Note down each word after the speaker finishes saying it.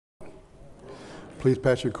Please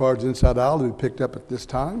pass your cards inside aisle to be picked up at this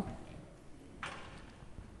time.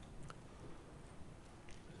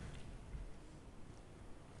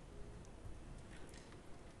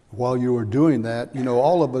 While you are doing that, you know,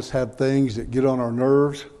 all of us have things that get on our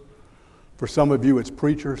nerves. For some of you, it's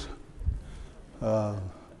preachers.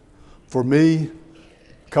 For me,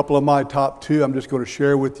 a couple of my top two I'm just going to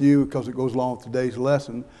share with you because it goes along with today's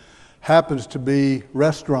lesson, happens to be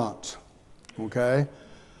restaurants, okay?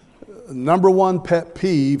 Number one pet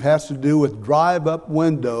peeve has to do with drive-up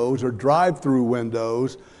windows or drive-through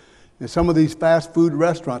windows in some of these fast food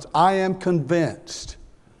restaurants. I am convinced,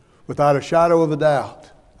 without a shadow of a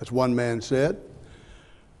doubt, as one man said,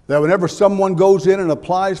 that whenever someone goes in and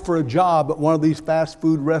applies for a job at one of these fast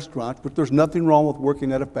food restaurants, but there's nothing wrong with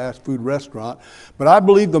working at a fast food restaurant, but I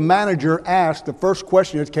believe the manager asks, the first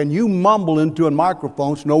question is, can you mumble into a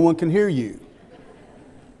microphone so no one can hear you?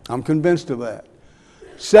 I'm convinced of that.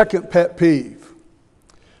 Second pet peeve.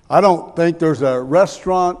 I don't think there's a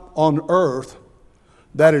restaurant on earth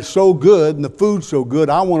that is so good and the food's so good,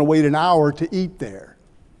 I want to wait an hour to eat there.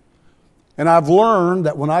 And I've learned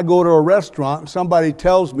that when I go to a restaurant and somebody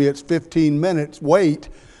tells me it's 15 minutes wait,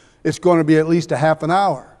 it's going to be at least a half an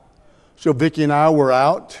hour. So Vicki and I were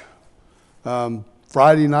out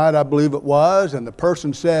Friday night, I believe it was, and the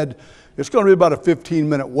person said, it's going to be about a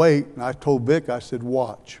 15-minute wait. And I told Vic, I said,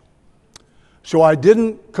 watch. So I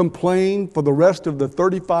didn't complain for the rest of the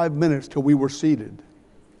 35 minutes till we were seated.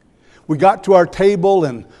 We got to our table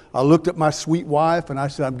and I looked at my sweet wife and I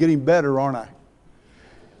said, I'm getting better, aren't I?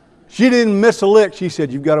 She didn't miss a lick. She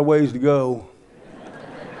said, you've got a ways to go.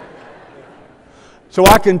 So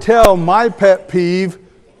I can tell my pet peeve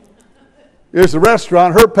is the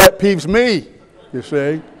restaurant. Her pet peeve's me, you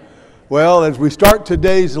see. Well, as we start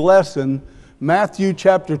today's lesson, Matthew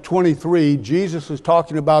chapter 23, Jesus is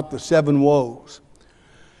talking about the 7 woes.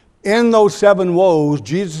 In those 7 woes,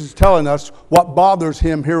 Jesus is telling us what bothers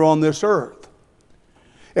him here on this earth.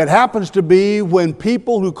 It happens to be when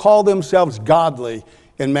people who call themselves godly,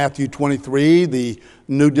 in Matthew 23, the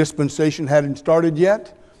new dispensation hadn't started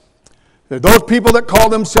yet. There are those people that call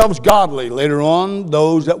themselves godly. Later on,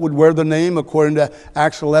 those that would wear the name according to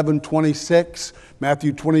Acts 11:26,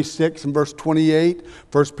 Matthew 26 and verse 28,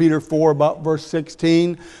 1 Peter 4 about verse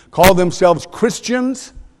 16, call themselves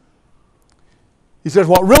Christians. He says,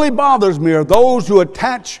 what really bothers me are those who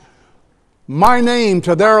attach my name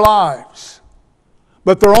to their lives,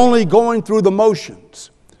 but they're only going through the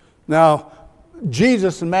motions. Now,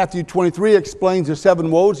 Jesus in Matthew 23 explains the 7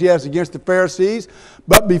 woes he has against the Pharisees.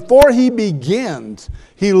 But before he begins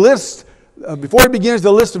the list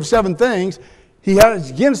of 7 things he has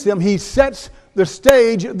against them, he sets the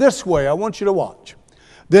stage this way. I want you to watch.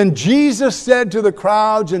 Then Jesus said to the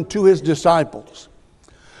crowds and to his disciples,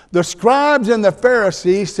 the scribes and the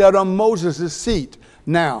Pharisees sat on Moses' seat.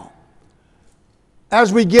 Now,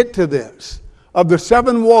 as we get to this, of the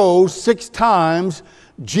 7 woes, 6 times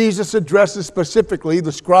Jesus addresses specifically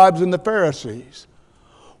the scribes and the Pharisees.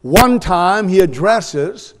 One time he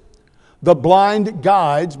addresses the blind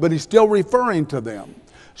guides, but he's still referring to them.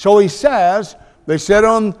 So he says, they sat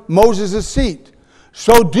on Moses' seat.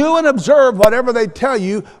 So do and observe whatever they tell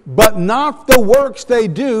you, but not the works they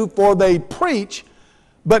do, for they preach,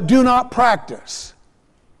 but do not practice.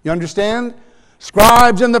 You understand?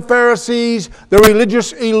 Scribes and the Pharisees, the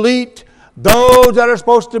religious elite, those that are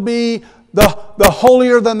supposed to be the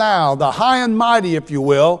holier than thou, the high and mighty, if you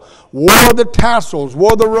will, wore the tassels,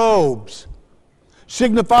 wore the robes,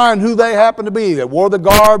 signifying who they happened to be. They wore the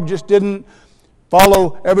garb, just didn't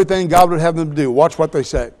follow everything God would have them to do. Watch what they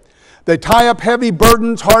say. They tie up heavy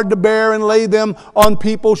burdens, hard to bear, and lay them on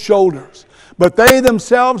people's shoulders. But they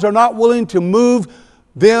themselves are not willing to move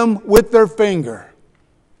them with their finger.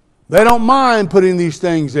 They don't mind putting these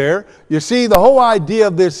things there. You see, the whole idea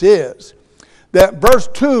of this is that verse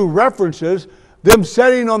 2 references them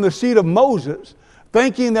sitting on the seat of Moses,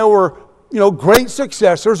 thinking they were, great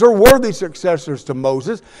successors or worthy successors to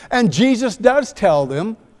Moses. And Jesus does tell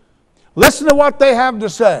them, listen to what they have to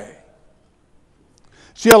say.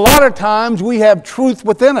 See, a lot of times we have truth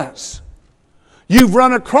within us. You've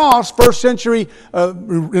run across first century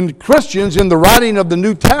Christians in the writing of the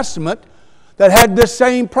New Testament that had this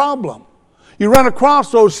same problem. You run across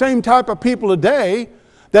those same type of people today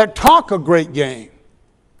that talk a great game.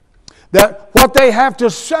 That what they have to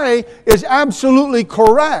say is absolutely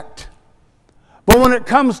correct. But when it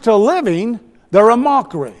comes to living, they're a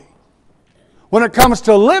mockery. When it comes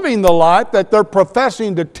to living the life that they're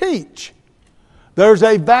professing to teach, there's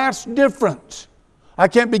a vast difference. I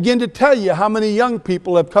can't begin to tell you how many young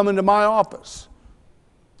people have come into my office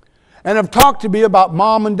and have talked to me about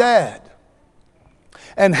mom and dad.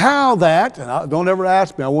 And how that, and don't ever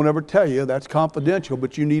ask me, I won't ever tell you, that's confidential,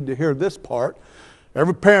 but you need to hear this part.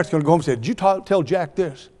 Every parent's going to go home and say, did you tell Jack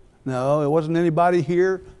this? No, it wasn't anybody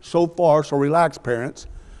here so far, so relax, parents.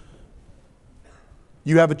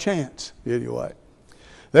 You have a chance, anyway.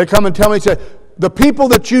 They come and tell me, say, the people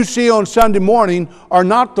that you see on Sunday morning are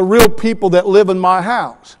not the real people that live in my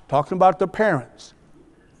house. Talking about the parents.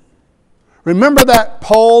 Remember that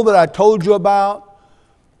poll that I told you about?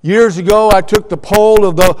 Years ago, I took the poll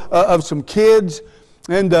of some kids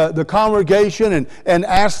in the congregation and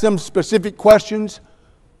asked them specific questions.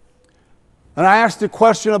 And I asked a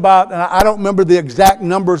question about, and I don't remember the exact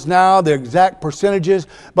numbers now, the exact percentages,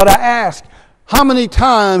 but I asked, how many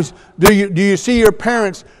times do you see your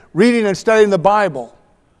parents reading and studying the Bible?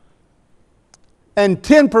 And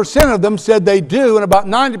 10% of them said they do, and about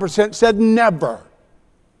 90% said never.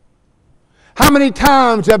 How many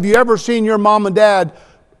times have you ever seen your mom and dad,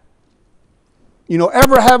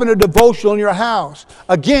 ever having a devotional in your house?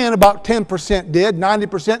 Again, about 10% did,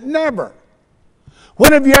 90% never.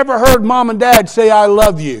 When have you ever heard mom and dad say, I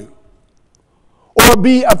love you? Or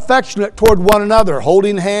be affectionate toward one another,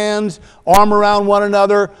 holding hands, arm around one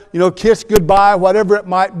another, kiss goodbye, whatever it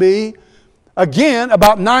might be. Again,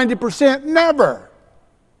 about 90% never.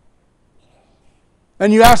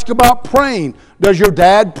 And you ask about praying. Does your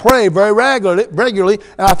dad pray very regularly?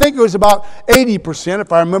 And I think it was about 80%,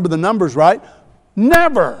 if I remember the numbers right.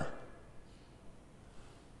 Never.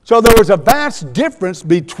 So there was a vast difference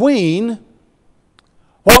between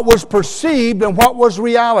what was perceived and what was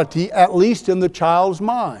reality, at least in the child's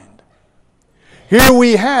mind. Here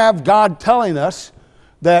we have God telling us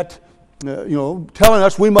that, telling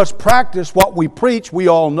us we must practice what we preach. We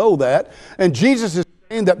all know that. And Jesus is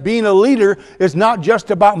saying that being a leader is not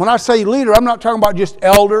just about, when I say leader, I'm not talking about just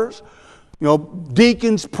elders,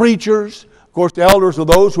 deacons, preachers. Of course, the elders are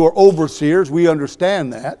those who are overseers. We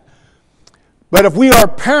understand that. But if we are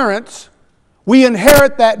parents, we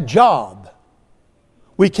inherit that job.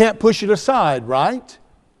 We can't push it aside, right?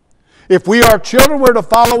 If we are children, we're to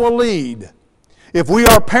follow a lead. If we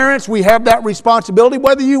are parents, we have that responsibility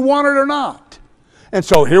whether you want it or not. And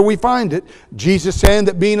so here we find it. Jesus saying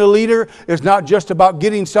that being a leader is not just about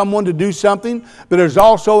getting someone to do something, but it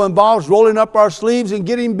also involves rolling up our sleeves and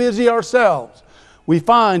getting busy ourselves. We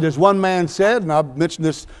find, as one man said, and I've mentioned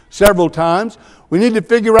this several times, we need to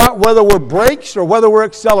figure out whether we're brakes or whether we're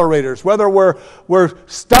accelerators, whether we're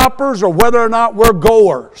stoppers or whether or not we're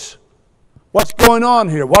goers. What's going on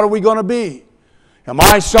here? What are we going to be? Am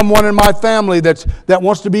I someone in my family that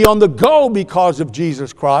wants to be on the go because of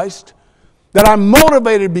Jesus Christ? That I'm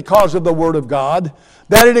motivated because of the Word of God?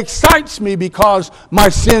 That it excites me because my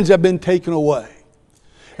sins have been taken away?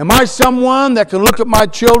 Am I someone that can look at my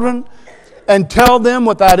children and tell them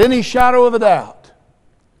without any shadow of a doubt,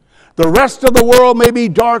 the rest of the world may be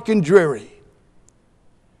dark and dreary.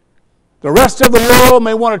 The rest of the world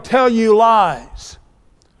may want to tell you lies.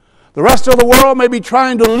 The rest of the world may be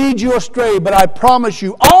trying to lead you astray, but I promise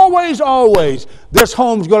you, always, always, this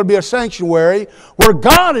home is going to be a sanctuary where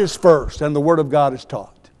God is first and the Word of God is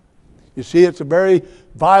taught. You see, it's a very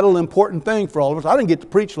vital, important thing for all of us. I didn't get to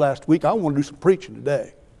preach last week. I want to do some preaching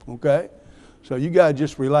today, okay? So you guys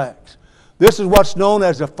just relax. This is what's known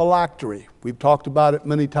as a phylactery. We've talked about it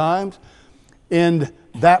many times. In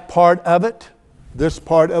that part of it, this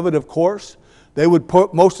part of it, of course, they would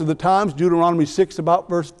put most of the times, Deuteronomy 6, about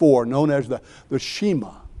verse 4, known as the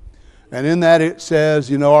Shema. And in that it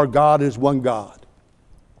says, our God is one God.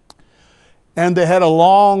 And they had a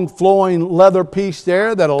long flowing leather piece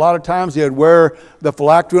there that a lot of times they'd wear the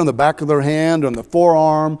phylactery on the back of their hand, on the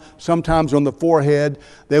forearm, sometimes on the forehead.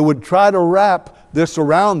 They would try to wrap this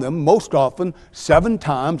around them, most often 7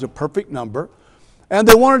 times, a perfect number. And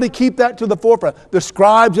they wanted to keep that to the forefront. The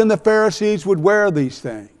scribes and the Pharisees would wear these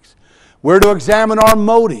things. We're to examine our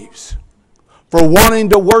motives for wanting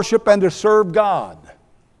to worship and to serve God.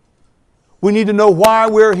 We need to know why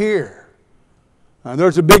we're here. And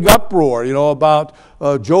there's a big uproar, about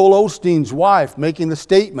Joel Osteen's wife making the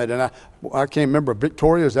statement. And I can't remember,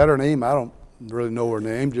 Victoria, is that her name? I don't really know her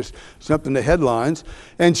name, just something in the headlines.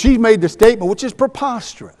 And she made the statement, which is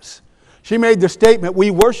preposterous. She made the statement,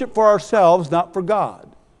 we worship for ourselves, not for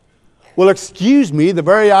God. Well, excuse me, the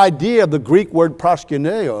very idea of the Greek word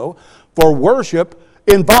proskuneo for worship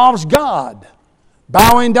involves God.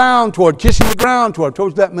 Bowing down toward, kissing the ground toward. I've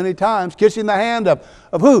told you that many times. Kissing the hand of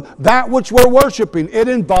who? That which we're worshiping. It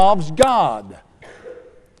involves God.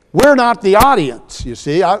 We're not the audience, you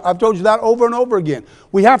see. I've told you that over and over again.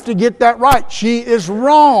 We have to get that right. She is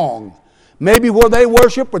wrong. Maybe where they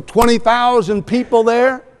worship with 20,000 people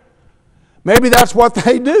there. Maybe that's what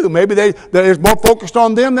they do. Maybe they're more focused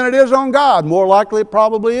on them than it is on God. More likely it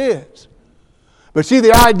probably is. But see,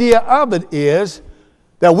 the idea of it is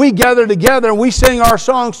that we gather together and we sing our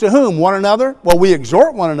songs to whom? One another? Well, we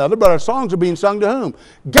exhort one another, but our songs are being sung to whom?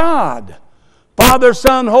 God. Father,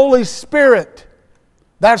 Son, Holy Spirit.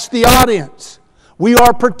 That's the audience. We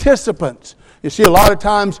are participants. You see, a lot of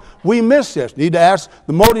times we miss this. Need to ask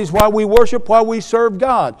the motives why we worship, why we serve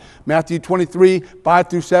God. Matthew 23, 5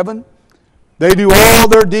 through 7. They do all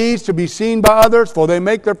their deeds to be seen by others, for they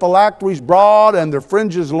make their phylacteries broad and their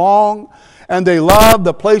fringes long. And they love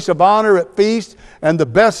the place of honor at feasts and the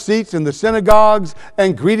best seats in the synagogues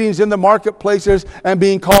and greetings in the marketplaces and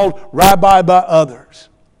being called rabbi by others.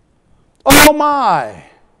 Oh my!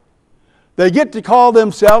 They get to call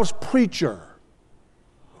themselves preacher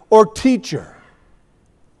or teacher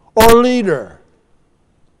or leader.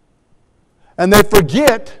 And they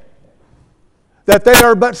forget that they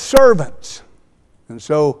are but servants. And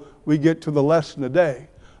so we get to the lesson today.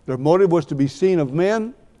 Their motive was to be seen of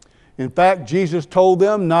men. In fact, Jesus told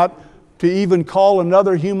them not to even call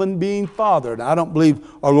another human being father. Now, I don't believe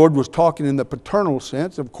our Lord was talking in the paternal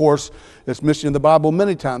sense. Of course, it's mentioned in the Bible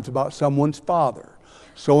many times about someone's father.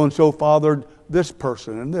 So-and-so fathered this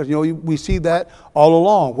person. And this. We see that all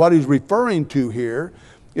along. What he's referring to here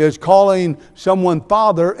is calling someone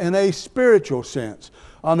father in a spiritual sense.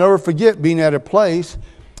 I'll never forget being at a place,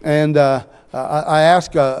 and I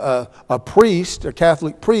asked a priest, a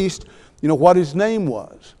Catholic priest, what his name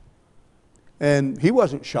was. And he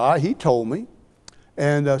wasn't shy. He told me.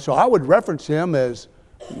 And so I would reference him as,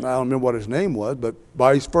 I don't remember what his name was, but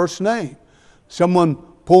by his first name. Someone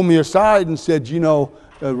pulled me aside and said,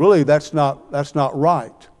 really, that's not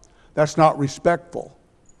right. That's not respectful.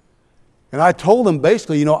 And I told him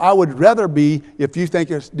basically, I would rather be, if you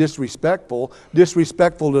think it's disrespectful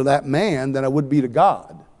to that man than I would be to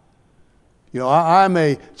God.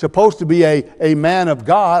 I'm supposed to be a man of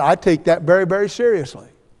God. I take that very, very seriously.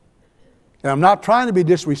 And I'm not trying to be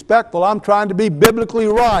disrespectful. I'm trying to be biblically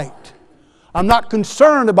right. I'm not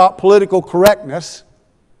concerned about political correctness.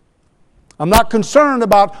 I'm not concerned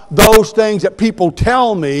about those things that people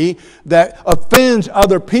tell me that offends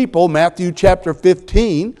other people. Matthew chapter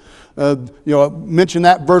 15. Mentioned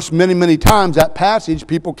that verse many, many times, that passage.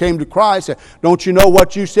 People came to Christ and said, don't you know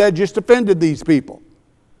what you said just offended these people?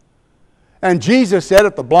 And Jesus said,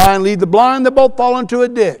 if the blind lead the blind, they both fall into a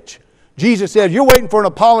ditch. Jesus said, you're waiting for an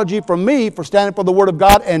apology from me for standing for the Word of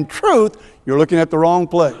God and truth. You're looking at the wrong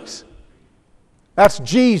place. That's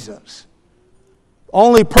Jesus.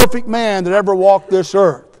 Only perfect man that ever walked this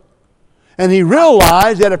earth. And he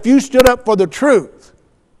realized that if you stood up for the truth,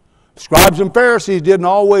 scribes and Pharisees didn't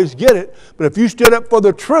always get it, but if you stood up for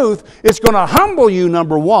the truth, it's going to humble you,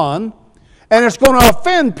 number one, and it's going to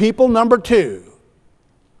offend people, number two.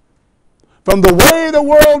 From the way the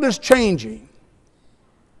world is changing,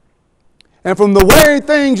 and from the way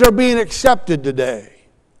things are being accepted today.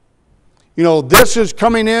 This is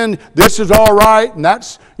coming in, this is all right, and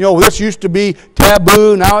that's, this used to be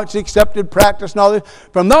taboo, now it's accepted practice and all this.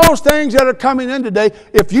 From those things that are coming in today,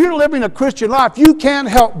 if you're living a Christian life, you can't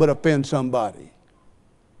help but offend somebody.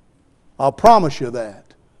 I'll promise you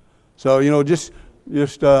that. So, just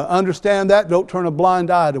understand that. Don't turn a blind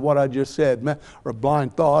eye to what I just said, or a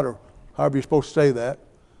blind thought, or however you're supposed to say that.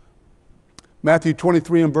 Matthew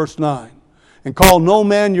 23 and verse 9. And call no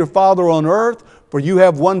man your father on earth, for you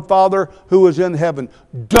have one Father who is in heaven.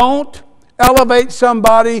 Don't elevate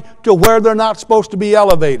somebody to where they're not supposed to be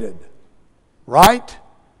elevated. Right?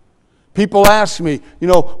 People ask me,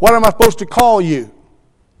 what am I supposed to call you?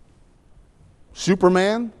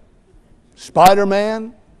 Superman?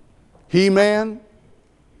 Spider-Man? He-Man?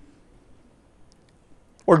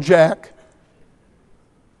 Or Jack?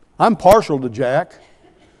 I'm partial to Jack.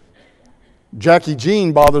 Jackie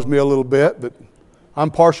Jean bothers me a little bit, but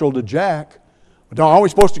I'm partial to Jack. But aren't we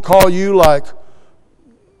supposed to call you like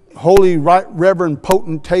Holy Right Reverend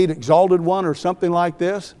Potentate Exalted One or something like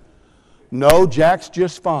this? No, Jack's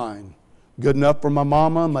just fine. Good enough for my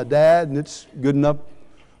mama and my dad, and it's good enough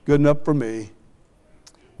for me.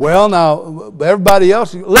 Well, now, everybody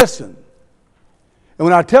else, listen. And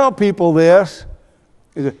when I tell people this,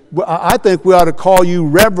 I think we ought to call you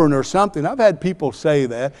Reverend or something. I've had people say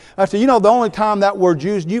that. I say, the only time that word's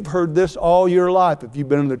used, you've heard this all your life if you've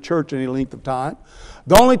been in the church any length of time.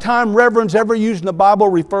 The only time Reverend's ever used in the Bible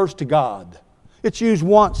refers to God. It's used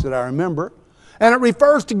once that I remember. And it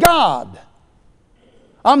refers to God.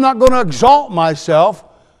 I'm not going to exalt myself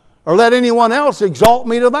or let anyone else exalt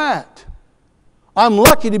me to that. I'm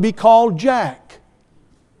lucky to be called Jack.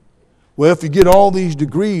 Well, if you get all these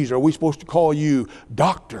degrees, are we supposed to call you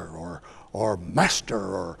doctor or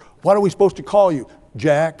master What are we supposed to call you?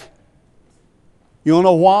 Jack. You don't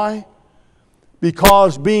know why?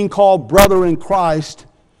 Because being called brother in Christ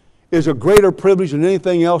is a greater privilege than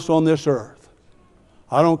anything else on this earth.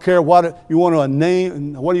 I don't care what you want to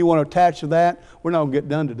name, what do you want to attach to that? We're not going to get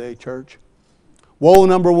done today, church. Woe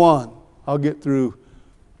number one. I'll get through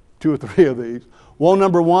 2 or 3 of these. Woe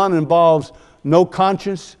number one involves no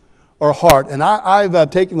conscience or heart. And I've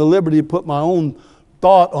taken the liberty to put my own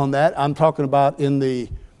thought on that. I'm talking about in the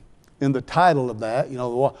title of that. You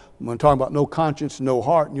know, when I'm talking about no conscience, no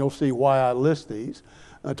heart, and you'll see why I list these.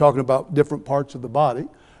 I'm talking about different parts of the body.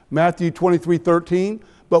 Matthew 23:13.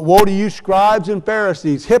 But woe to you, scribes and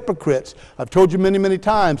Pharisees, hypocrites. I've told you many, many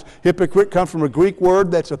times, hypocrite comes from a Greek word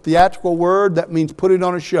that's a theatrical word that means put it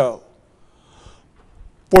on a show.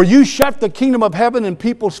 For you shut the kingdom of heaven in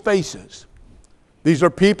people's faces. These are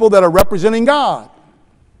people that are representing God.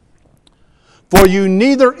 For you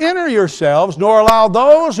neither enter yourselves nor allow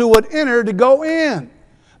those who would enter to go in.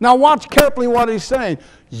 Now watch carefully what he's saying.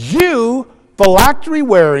 You, phylactery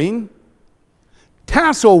wearing,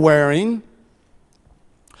 tassel wearing,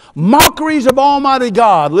 mockeries of Almighty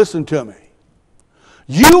God, listen to me.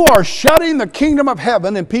 You are shutting the kingdom of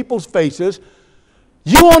heaven in people's faces.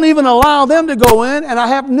 You won't even allow them to go in, and I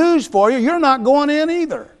have news for you, you're not going in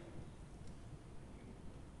either.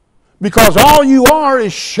 Because all you are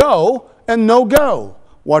is show and no go.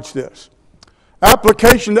 Watch this.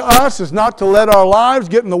 Application to us is not to let our lives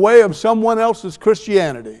get in the way of someone else's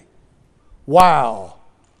Christianity. Wow.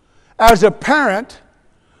 As a parent,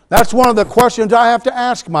 that's one of the questions I have to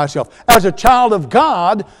ask myself. As a child of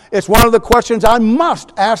God, it's one of the questions I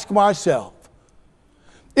must ask myself.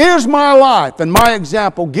 Is my life and my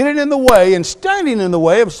example getting in the way and standing in the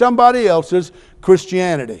way of somebody else's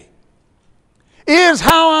Christianity? Is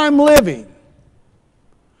how I'm living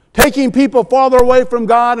taking people farther away from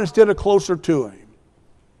God instead of closer to Him?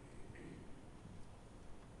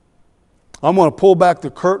 I'm going to pull back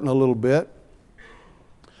the curtain a little bit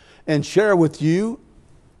and share with you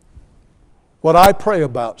what I pray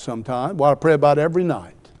about sometimes, what I pray about every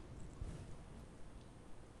night.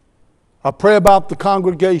 I pray about the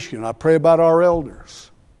congregation. I pray about our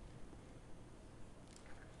elders.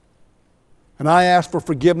 And I ask for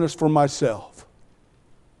forgiveness for myself.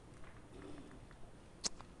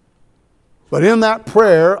 But in that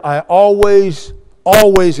prayer, I always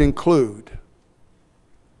include,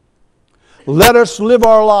 let us live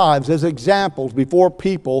our lives as examples before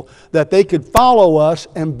people that they could follow us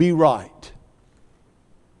and be right.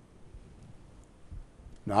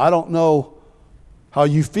 Now, I don't know how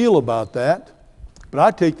you feel about that, but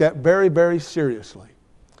I take that very, very seriously.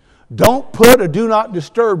 Don't put a do not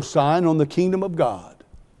disturb sign on the kingdom of God.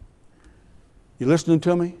 You listening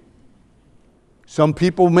to me? Some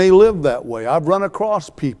people may live that way. I've run across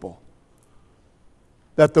people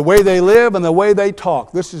that the way they live and the way they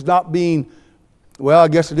talk, this is not being, well, I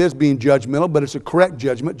guess it is being judgmental, but it's a correct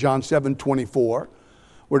judgment. John 7:24.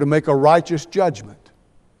 We're to make a righteous judgment.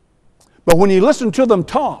 But when you listen to them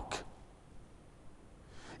talk,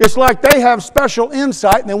 it's like they have special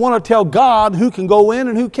insight and they want to tell God who can go in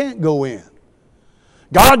and who can't go in.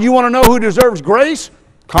 God, you want to know who deserves grace?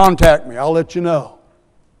 Contact me. I'll let you know.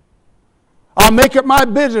 I'll make it my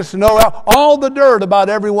business to know all the dirt about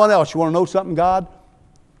everyone else. You want to know something, God?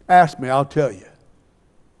 Ask me. I'll tell you.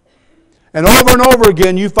 And over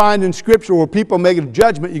again, you find in Scripture where people make a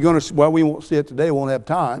judgment, you're going to, well, we won't see it today, we won't have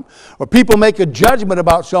time, where people make a judgment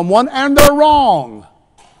about someone and they're wrong.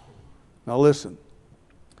 Now listen,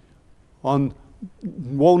 on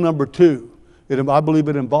woe number 2, I believe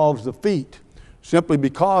it involves the feet, simply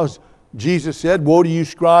because Jesus said, woe to you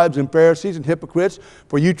scribes and Pharisees and hypocrites,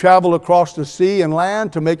 for you travel across the sea and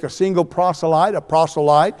land to make a single proselyte. A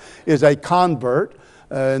proselyte is a convert.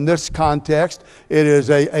 In this context, it is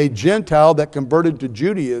a Gentile that converted to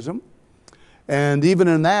Judaism. And even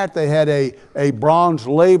in that, they had a bronze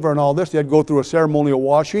laver and all this. They had to go through a ceremonial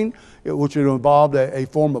washing, which involved a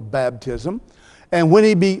form of baptism. And when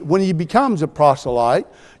he becomes a proselyte,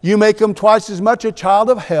 you make him twice as much a child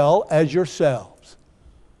of hell as yourselves.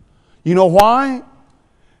 You know why?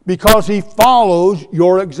 Because he follows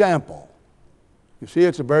your example. You see,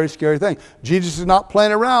 it's a very scary thing. Jesus is not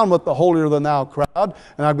playing around with the holier-than-thou crowd,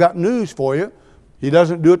 and I've got news for you. He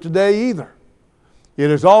doesn't do it today either.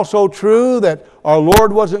 It is also true that our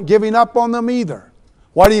Lord wasn't giving up on them either.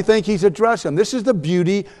 Why do you think He's addressing them? This is the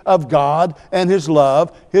beauty of God and His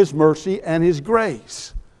love, His mercy, and His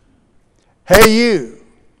grace. Hey,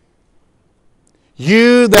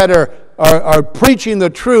 you that are preaching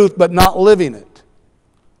the truth but not living it.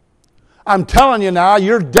 I'm telling you now,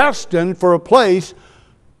 you're destined for a place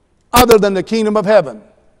other than the kingdom of heaven.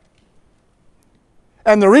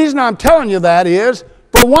 And the reason I'm telling you that is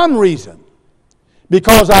for one reason.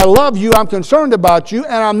 Because I love you, I'm concerned about you,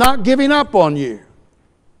 and I'm not giving up on you.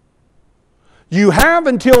 You have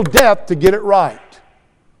until death to get it right.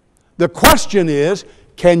 The question is,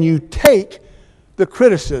 can you take the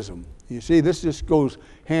criticism? You see, this just goes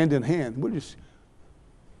hand in hand.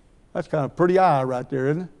 That's kind of a pretty eye right there,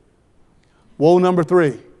 isn't it? Woe number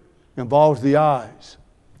 3 involves the eyes.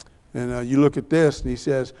 And you look at this and he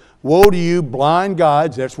says, woe to you blind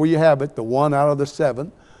guides, that's where you have it, the one out of the 7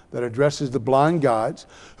 that addresses the blind guides,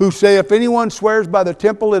 who say, if anyone swears by the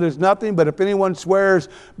temple, it is nothing, but if anyone swears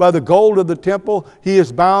by the gold of the temple, he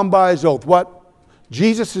is bound by his oath. What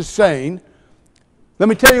Jesus is saying, let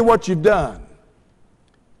me tell you what you've done.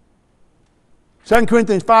 2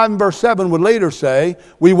 Corinthians 5 and verse 7 would later say,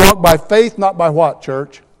 we walk by faith, not by what,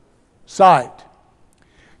 church? Sight.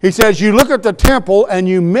 He says, you look at the temple and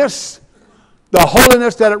you miss the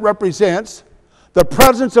holiness that it represents, the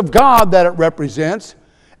presence of God that it represents,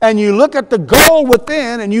 and you look at the gold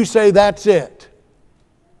within and you say, that's it.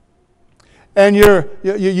 And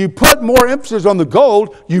you put more emphasis on the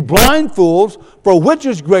gold, you blind fools, for which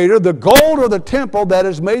is greater, the gold or the temple that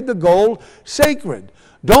has made the gold sacred?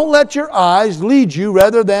 Don't let your eyes lead you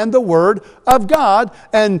rather than the Word of God,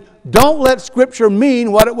 and don't let Scripture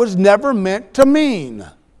mean what it was never meant to mean.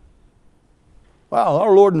 Wow,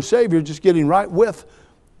 our Lord and Savior is just getting right with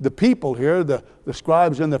the people here, the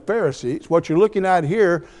scribes and the Pharisees. What you're looking at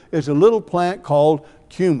here is a little plant called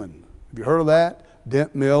cumin. Have you heard of that?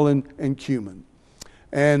 Dent meal and cumin.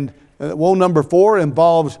 And woe number 4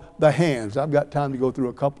 involves the hands. I've got time to go through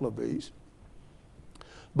a couple of these.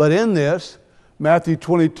 But in this, Matthew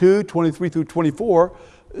 22, 23 through 24,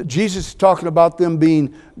 Jesus is talking about them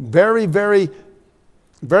being very, very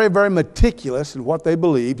meticulous in what they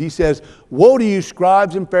believed. He says, woe to you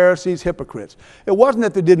scribes and Pharisees, hypocrites. It wasn't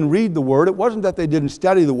that they didn't read the Word. It wasn't that they didn't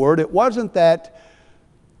study the Word. It wasn't that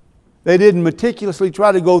they didn't meticulously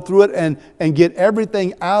try to go through it and get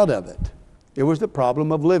everything out of it. It was the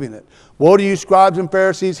problem of living it. Woe to you scribes and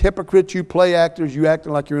Pharisees, hypocrites, you play actors, you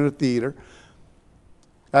acting like you're in a theater,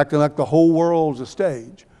 acting like the whole world's a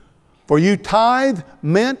stage. For you tithe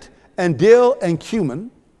mint and dill and cumin,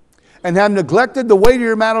 and have neglected the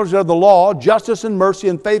weightier matters of the law, justice and mercy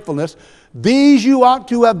and faithfulness. These you ought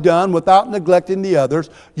to have done without neglecting the others.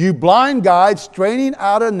 You blind guides, straining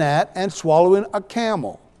out a gnat and swallowing a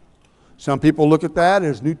camel. Some people look at that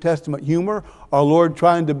as New Testament humor, our Lord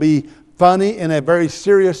trying to be funny in a very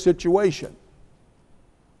serious situation.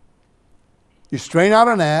 You strain out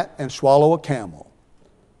a gnat and swallow a camel.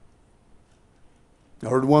 I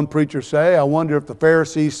heard one preacher say, I wonder if the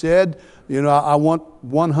Pharisees said, I want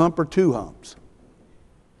 1 hump or 2 humps.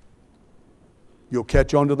 You'll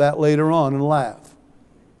catch on to that later on and laugh.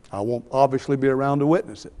 I won't obviously be around to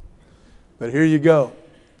witness it. But here you go.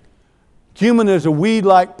 Cumin is a weed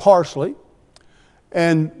like parsley.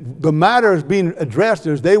 And the matter is being addressed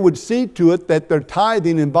as they would see to it that their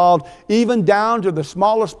tithing involved even down to the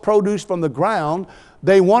smallest produce from the ground.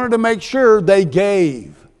 They wanted to make sure they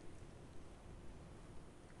gave.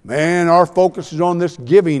 Man, our focus is on this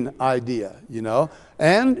giving idea,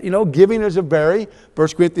 And, giving is a very, 1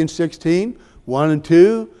 Corinthians 16, 1 and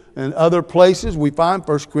 2, and other places we find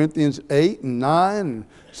 1 Corinthians 8 and 9, and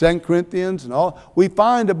 2 Corinthians and all. We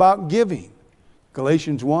find about giving.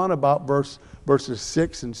 Galatians 1 about verses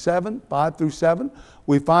 6 and 7, 5 through 7.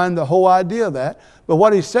 We find the whole idea of that. But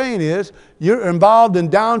what he's saying is, you're involved in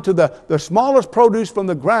down to the smallest produce from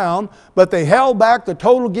the ground, but they held back the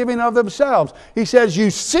total giving of themselves. He says, you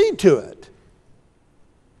see to it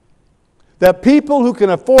that people who can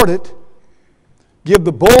afford it give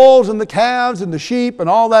the bulls and the calves and the sheep and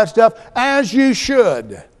all that stuff as you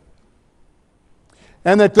should.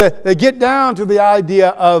 And that they get down to the idea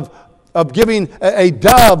of giving a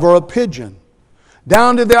dove or a pigeon.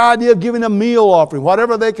 Down to the idea of giving a meal offering,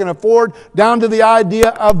 whatever they can afford, down to the idea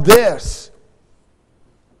of this.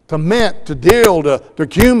 To mint, to dill, to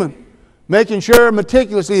cumin. Making sure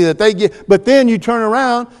meticulously that they give. But then you turn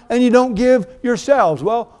around and you don't give yourselves.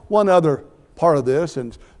 Well, one other part of this,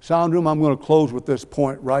 and sound room, I'm going to close with this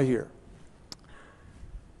point right here.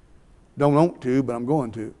 Don't want to, but I'm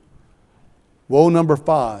going to. Woe number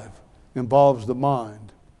 5 involves the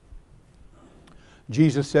mind.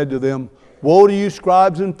 Jesus said to them, woe to you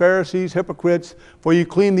scribes and Pharisees, hypocrites, for you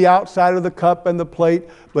clean the outside of the cup and the plate,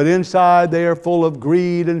 but inside they are full of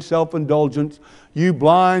greed and self-indulgence. You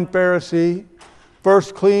blind Pharisee,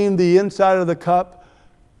 first clean the inside of the cup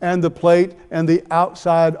and the plate, and the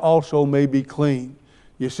outside also may be clean.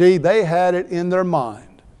 You see, they had it in their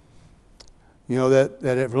mind, that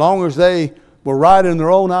as long as they were right in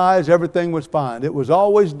their own eyes, everything was fine. It was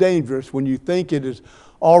always dangerous when you think it is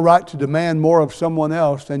all right to demand more of someone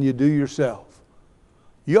else than you do yourself.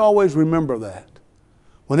 You always remember that.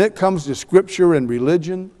 When it comes to Scripture and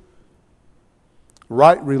religion,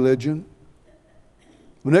 right religion,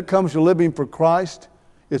 when it comes to living for Christ,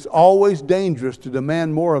 it's always dangerous to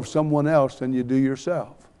demand more of someone else than you do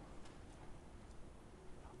yourself.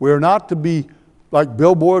 We're not to be like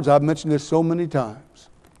billboards. I've mentioned this so many times.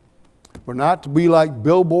 We're not to be like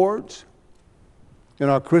billboards in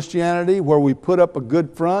our Christianity where we put up a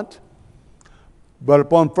good front, but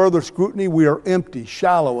upon further scrutiny we are empty,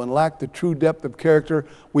 shallow, and lack the true depth of character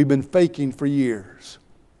we've been faking for years.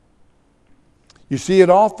 You see it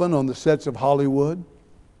often on the sets of Hollywood.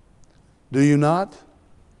 Do you not?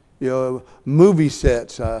 You know, movie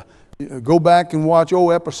sets. Go back and watch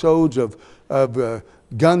episodes of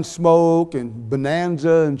Gunsmoke and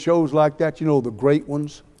Bonanza and shows like that. You know, the great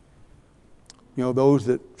ones. You know, those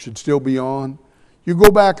that should still be on. You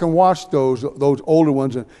go back and watch those older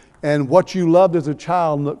ones, and what you loved as a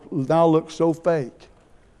child now looks so fake.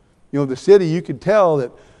 You know, the city, you could tell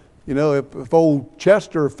that, you know, if old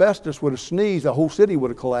Chester or Festus would have sneezed, the whole city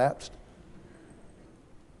would have collapsed.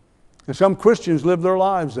 And some Christians live their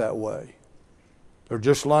lives that way. They're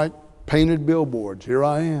just like painted billboards. Here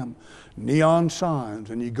I am, neon signs,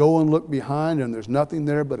 and you go and look behind and there's nothing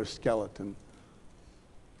there but a skeleton.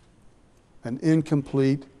 An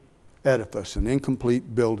incomplete edifice, an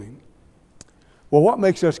incomplete building. Well, what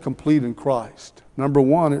makes us complete in Christ? Number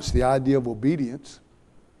one, it's the idea of obedience.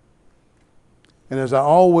 And as I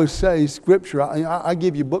always say, Scripture, I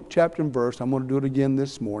give you book, chapter, and verse. I'm going to do it again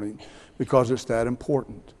this morning because it's that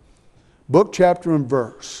important. Book, chapter, and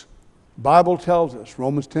verse. Bible tells us,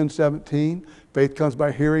 Romans 10:17, faith comes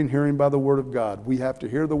by hearing, hearing by the Word of God. We have to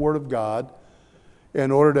hear the Word of God in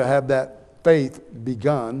order to have that faith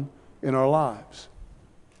begun in our lives.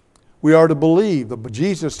 We are to believe.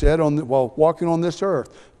 Jesus said while walking on this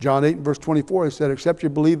earth, John 8 verse 24, He said, except you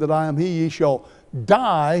believe that I am He, ye shall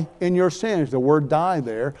die in your sins. The word die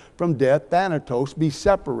there, from death, thanatos, be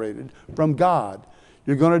separated from God.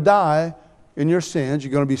 You're going to die in your sins.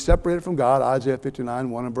 You're going to be separated from God, Isaiah 59,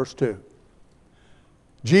 1 and verse 2.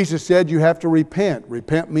 Jesus said you have to repent.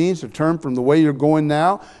 Repent means to turn from the way you're going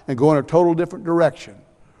now and go in a total different direction.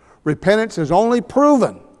 Repentance is only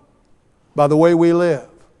proven by the way we live.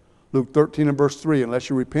 Luke 13 and verse 3, unless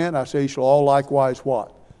you repent, I say you shall all likewise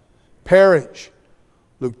what? Perish.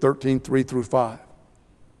 Luke 13, 3 through 5.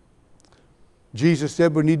 Jesus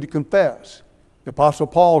said we need to confess. The Apostle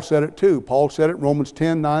Paul said it too. Paul said it in Romans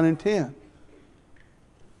 10, 9 and 10.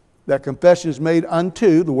 That confession is made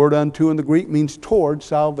unto, the word unto in the Greek means toward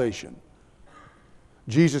salvation.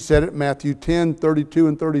 Jesus said it in Matthew 10, 32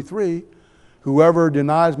 and 33. Whoever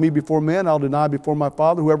denies me before men, I'll deny before my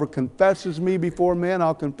Father. Whoever confesses me before men,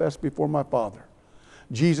 I'll confess before my Father.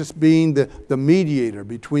 Jesus being the mediator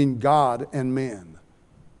between God and men.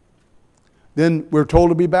 Then we're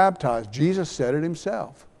told to be baptized. Jesus said it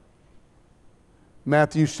Himself.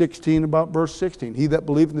 Matthew 16, about verse 16. He that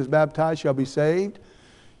believeth and is baptized shall be saved.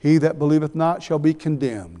 He that believeth not shall be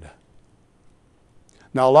condemned.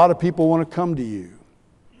 Now a lot of people want to come to you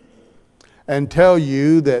and tell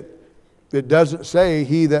you that it doesn't say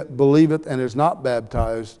he that believeth and is not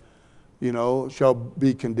baptized, shall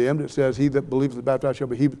be condemned. It says he that believeth and is baptized shall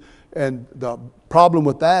be. And the problem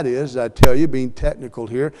with that is, I tell you, being technical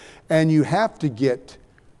here, and you have to get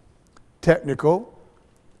technical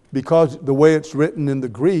because the way it's written in the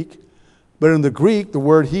Greek. But in the Greek, the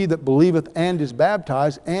word he that believeth and is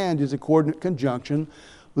baptized, and is a coordinate conjunction,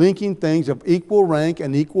 linking things of equal rank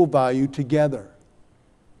and equal value together.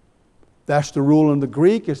 That's the rule in the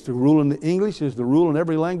Greek, it's the rule in the English, it's the rule in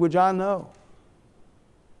every language I know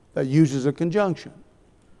that uses a conjunction.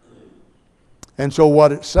 And so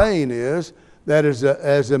what it's saying is that is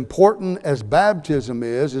as important as baptism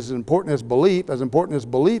is as important as belief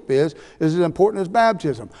is as important as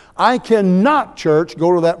baptism. I cannot, church,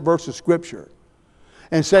 go to that verse of Scripture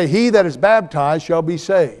and say, he that is baptized shall be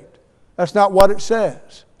saved. That's not what it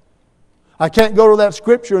says. I can't go to that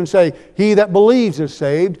Scripture and say, he that believes is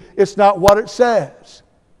saved. It's not what it says.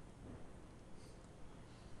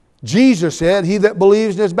 Jesus said, he that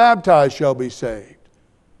believes and is baptized shall be saved.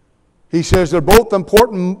 He says they're both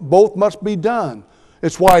important, both must be done.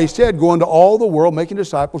 It's why He said, go into all the world, making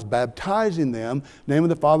disciples, baptizing them, in the name of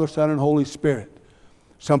the Father, Son, and Holy Spirit.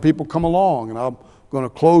 Some people come along, and I'm going to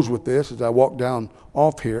close with this as I walk down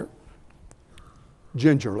off here,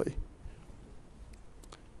 gingerly.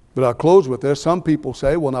 But I'll close with this. Some people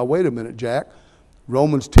say, well, now wait a minute, Jack.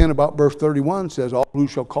 Romans 10 about verse 31 says, all who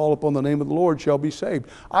shall call upon the name of the Lord shall be saved.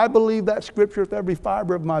 I believe that Scripture with every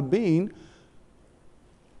fiber of my being,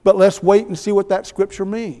 But let's wait and see what that scripture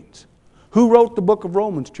means. Who wrote the book of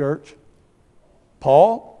Romans, church?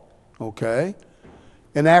 Paul? Okay.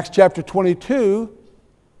 In Acts chapter 22,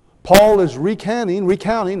 Paul is recounting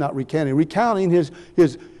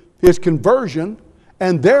his conversion.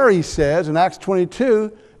 And there he says in Acts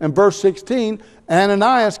 22 and verse 16,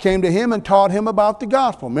 Ananias came to him and taught him about the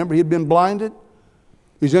gospel. Remember, he had been blinded.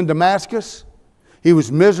 He's in Damascus. He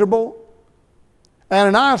was miserable.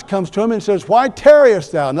 Ananias comes to him and says, why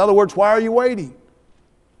tarriest thou? In other words, why are you waiting?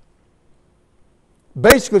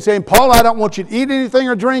 Basically saying, Paul, I don't want you to eat anything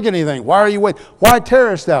or drink anything. Why are you waiting? Why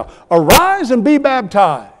tarriest thou? Arise and be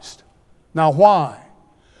baptized. Now why?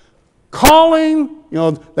 Calling,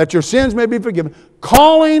 that your sins may be forgiven.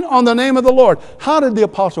 Calling on the name of the Lord. How did the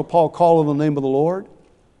Apostle Paul call on the name of the Lord?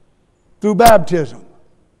 Through baptism.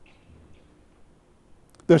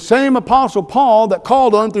 The same Apostle Paul that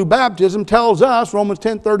called on through baptism tells us, Romans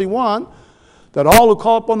 10:31, that all who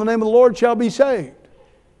call upon the name of the Lord shall be saved.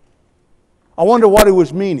 I wonder what he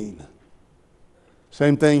was meaning.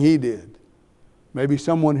 Same thing he did. Maybe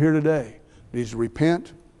someone here today needs to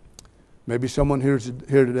repent. Maybe someone here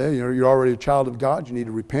today, you're already a child of God. You need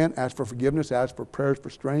to repent, ask for forgiveness, ask for prayers for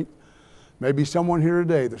strength. Maybe someone here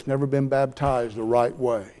today that's never been baptized the right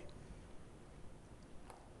way.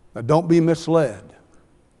 Now don't be misled.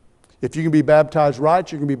 If you can be baptized right,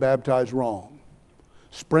 you can be baptized wrong.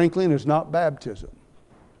 Sprinkling is not baptism.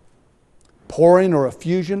 Pouring or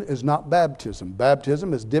effusion is not baptism.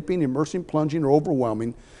 Baptism is dipping, immersing, plunging, or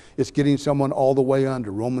overwhelming. It's getting someone all the way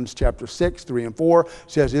under. Romans chapter 6, 3 and 4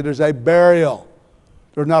 says it is a burial.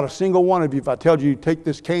 There's not a single one of you, if I tell you take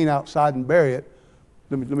this cane outside and bury it,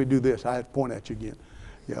 let me do this. I have to point at you again.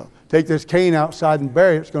 Take this cane outside and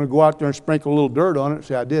bury it. It's going to go out there and sprinkle a little dirt on it and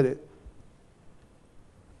say, I did it.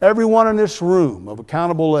 Everyone in this room of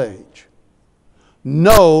accountable age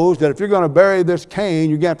knows that if you're going to bury this cane,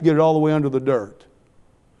 you're going to have to get it all the way under the dirt.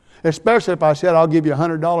 Especially if I said, I'll give you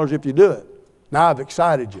 $100 if you do it. Now I've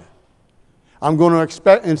excited you. I'm going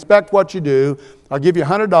to inspect what you do. I'll give you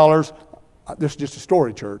 $100. This is just a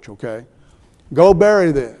story, church, okay? Go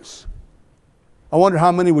bury this. I wonder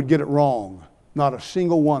how many would get it wrong. Not a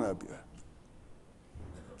single one of you.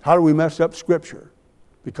 How do we mess up Scripture?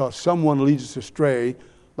 Because someone leads us astray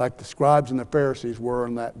like the scribes and the Pharisees were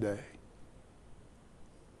in that day.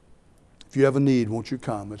 If you have a need, won't you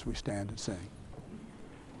come as we stand and sing?